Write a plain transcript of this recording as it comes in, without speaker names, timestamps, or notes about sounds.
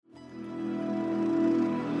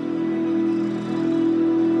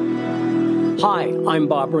Hi, I'm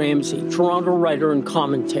Bob Ramsay, Toronto writer and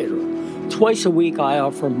commentator. Twice a week, I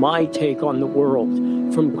offer my take on the world,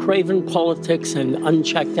 from craven politics and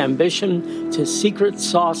unchecked ambition to secret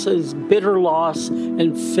sauces, bitter loss,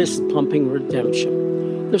 and fist-pumping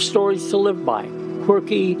redemption. They're stories to live by.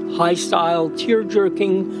 Quirky, high-style,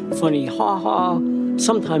 tear-jerking, funny ha-ha,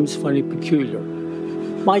 sometimes funny peculiar.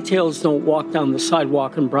 My tales don't walk down the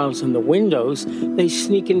sidewalk and browse in the windows. They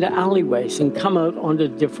sneak into alleyways and come out onto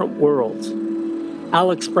different worlds.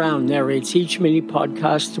 Alex Brown narrates each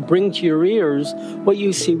mini-podcast to bring to your ears what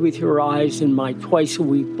you see with your eyes in my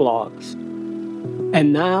twice-a-week blogs.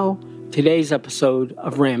 And now, today's episode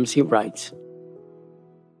of Ramsay Writes.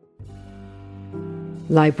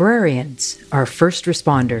 Librarians are first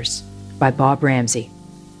responders by Bob Ramsay.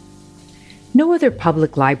 No other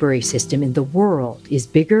public library system in the world is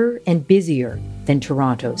bigger and busier than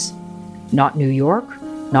Toronto's. Not New York,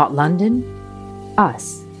 not London,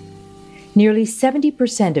 us. Nearly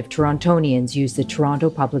 70% of Torontonians use the Toronto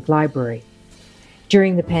Public Library.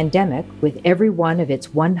 During the pandemic, with every one of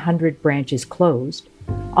its 100 branches closed,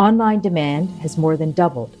 online demand has more than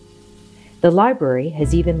doubled. The library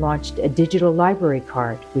has even launched a digital library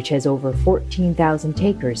card, which has over 14,000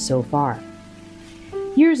 takers so far.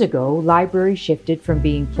 Years ago, libraries shifted from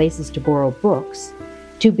being places to borrow books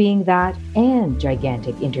to being that and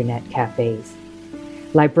gigantic internet cafes.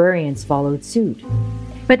 Librarians followed suit.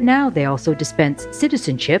 But now they also dispense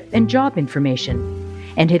citizenship and job information,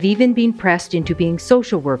 and have even been pressed into being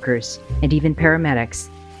social workers and even paramedics,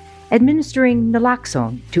 administering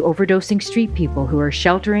naloxone to overdosing street people who are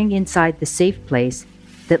sheltering inside the safe place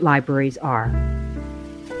that libraries are.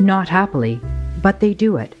 Not happily, but they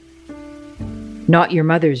do it. Not your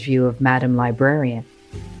mother's view of Madam Librarian.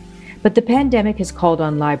 But the pandemic has called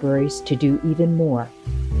on libraries to do even more.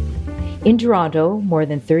 In Toronto, more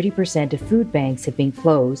than 30% of food banks have been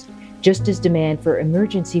closed, just as demand for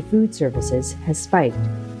emergency food services has spiked.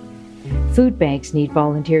 Food banks need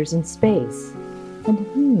volunteers in space.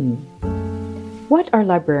 And what are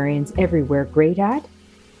librarians everywhere great at?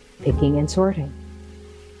 Picking and sorting.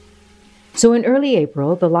 So in early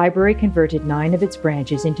April, the library converted 9 of its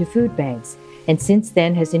branches into food banks, and since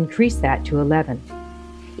then has increased that to 11.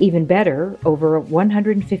 Even better, over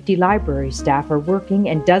 150 library staff are working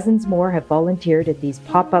and dozens more have volunteered at these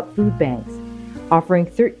pop-up food banks, offering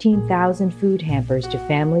 13,000 food hampers to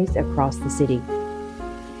families across the city.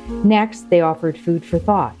 Next, they offered food for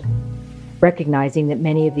thought. Recognizing that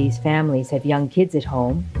many of these families have young kids at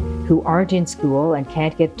home who aren't in school and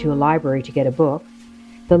can't get to a library to get a book,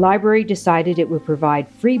 the library decided it would provide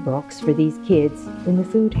free books for these kids in the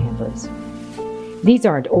food hampers. These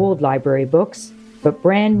aren't old library books, but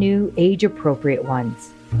brand new, age-appropriate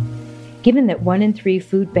ones. Given that 1 in 3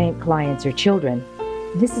 food bank clients are children,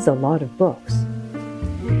 this is a lot of books.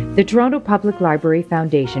 The Toronto Public Library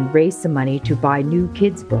Foundation raised some money to buy new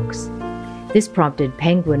kids' books. This prompted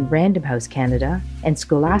Penguin Random House Canada and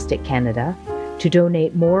Scholastic Canada to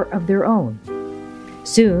donate more of their own.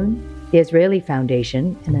 Soon, the Israeli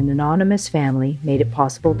Foundation and an anonymous family made it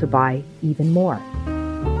possible to buy even more.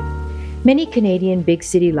 Many Canadian big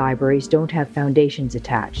city libraries don't have foundations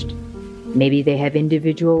attached. Maybe they have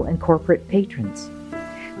individual and corporate patrons.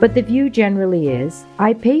 But the view generally is,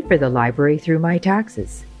 I pay for the library through my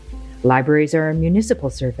taxes. Libraries are a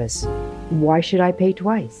municipal service. Why should I pay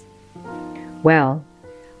twice? Well,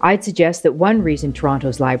 I'd suggest that one reason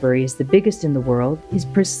Toronto's library is the biggest in the world is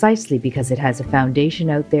precisely because it has a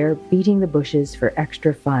foundation out there beating the bushes for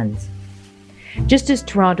extra funds. Just as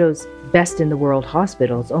Toronto's best-in-the-world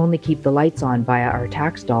hospitals only keep the lights on via our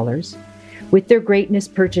tax dollars, with their greatness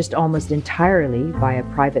purchased almost entirely via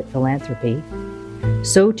private philanthropy,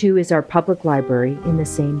 so too is our public library in the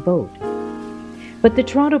same boat. But the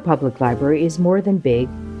Toronto Public Library is more than big,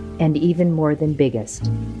 and even more than biggest.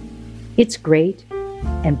 It's great,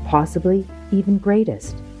 and possibly even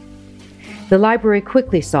greatest. The library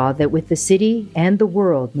quickly saw that with the city and the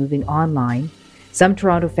world moving online, some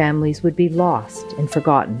Toronto families would be lost and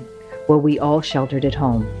forgotten while we all sheltered at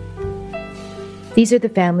home. These are the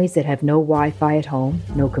families that have no Wi-Fi at home,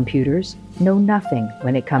 no computers, no nothing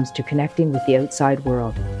when it comes to connecting with the outside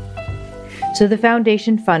world. So the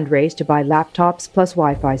foundation fundraised to buy laptops plus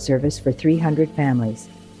Wi-Fi service for 300 families.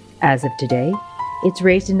 As of today, it's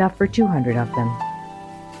raised enough for 200 of them.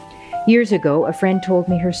 Years ago, a friend told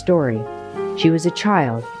me her story. She was a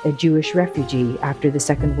child, a Jewish refugee after the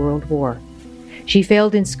Second World War. She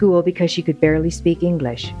failed in school because she could barely speak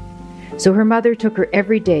English. So her mother took her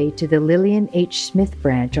every day to the Lillian H. Smith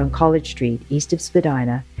branch on College Street, east of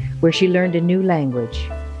Spadina, where she learned a new language.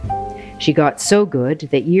 She got so good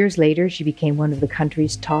that years later she became one of the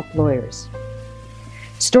country's top lawyers.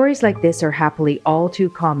 Stories like this are happily all too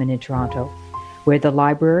common in Toronto, where the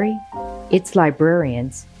library, its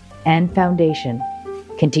librarians, and foundation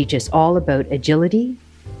can teach us all about agility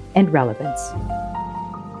and relevance.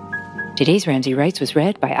 Today's Ramsay Writes was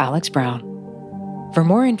read by Alex Brown. For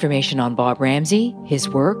more information on Bob Ramsay, his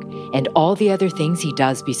work, and all the other things he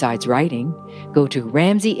does besides writing, go to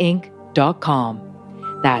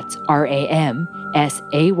ramsayinc.com. That's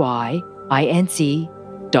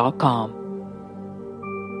RAMSAYINC.com.